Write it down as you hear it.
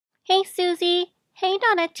Hey Susie. Hey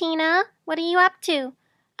Donatina. What are you up to?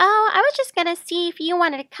 Oh, I was just gonna see if you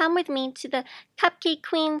wanted to come with me to the Cupcake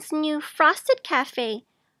Queen's new Frosted Cafe.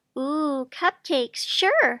 Ooh, cupcakes,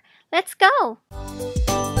 sure. Let's go.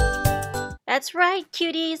 That's right,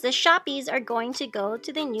 cuties. The shoppies are going to go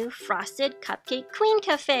to the new Frosted Cupcake Queen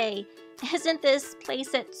Cafe. Isn't this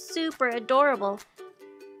playset super adorable?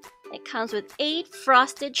 It comes with 8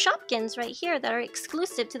 frosted Shopkins right here that are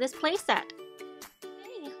exclusive to this playset.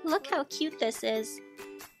 Hey, look how cute this is.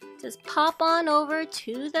 Just pop on over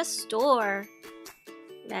to the store.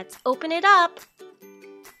 Let's open it up.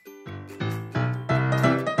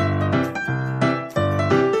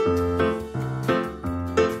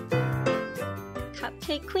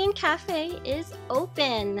 Cupcake Queen Cafe is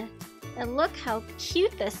open. And look how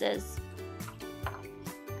cute this is.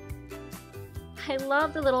 I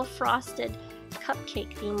love the little frosted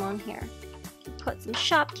cupcake theme on here. Put some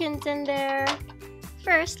Shopkins in there.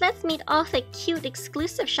 First, let's meet all the cute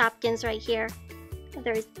exclusive Shopkins right here.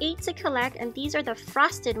 There's 8 to collect, and these are the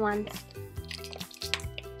frosted ones.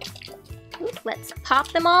 Ooh, let's pop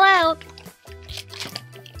them all out.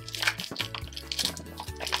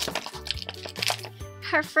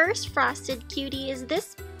 Our first frosted cutie is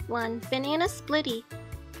this one, Banana Splitty.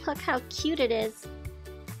 Look how cute it is.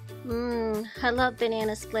 I love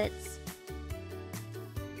banana splits.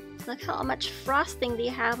 Look how much frosting they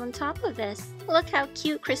have on top of this. Look how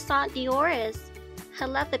cute Croissant Dior is. I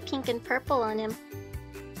love the pink and purple on him.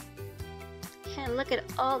 And look at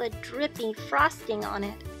all the dripping frosting on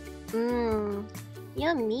it.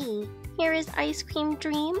 Yummy. Here is Ice Cream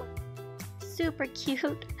Dream. Super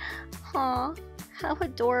cute. Aw, how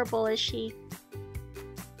adorable is she?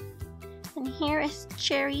 And here is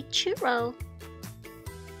Cherry Churro.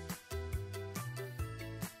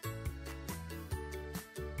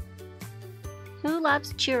 Who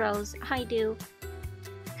loves churros? I do.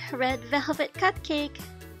 Red Velvet Cupcake.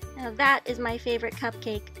 Now that is my favorite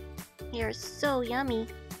cupcake. They are so yummy.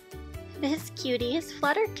 This cutie is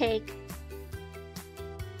Flutter Cake.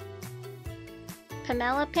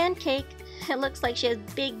 Pamela Pancake. It looks like she has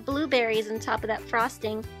big blueberries on top of that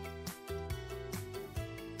frosting.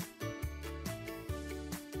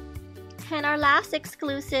 And our last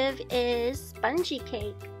exclusive is Spongy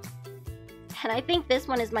Cake. And I think this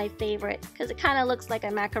one is my favorite because it kind of looks like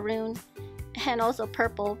a macaroon and also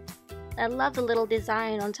purple. I love the little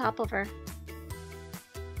design on top of her.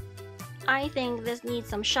 I think this needs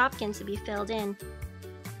some Shopkins to be filled in.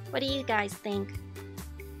 What do you guys think?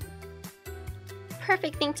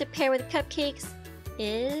 Perfect thing to pair with cupcakes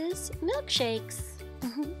is milkshakes.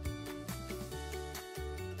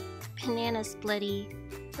 Banana Splitty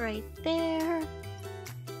right there.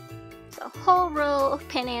 It's a whole row of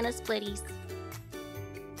banana splitties.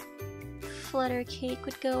 Flutter Cake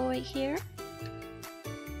would go right here.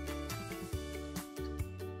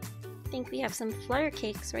 I think we have some Flutter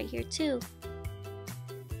Cakes right here too.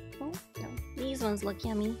 Oh, no, these ones look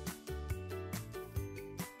yummy.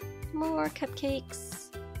 More cupcakes.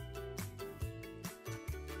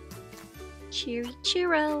 Cherry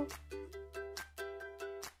Churro.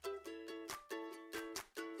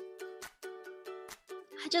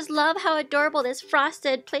 I just love how adorable this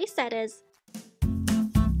frosted playset is.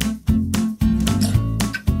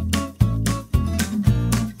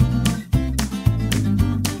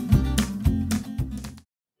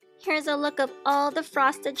 Here's a look of all the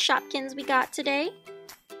frosted Shopkins we got today.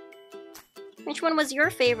 Which one was your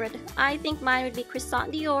favorite? I think mine would be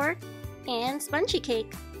Croissant Dior and Spongy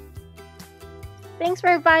Cake. Thanks for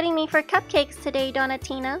inviting me for cupcakes today,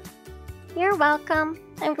 Donatina. You're welcome.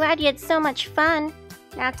 I'm glad you had so much fun.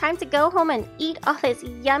 Now time to go home and eat all this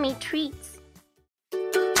yummy treats.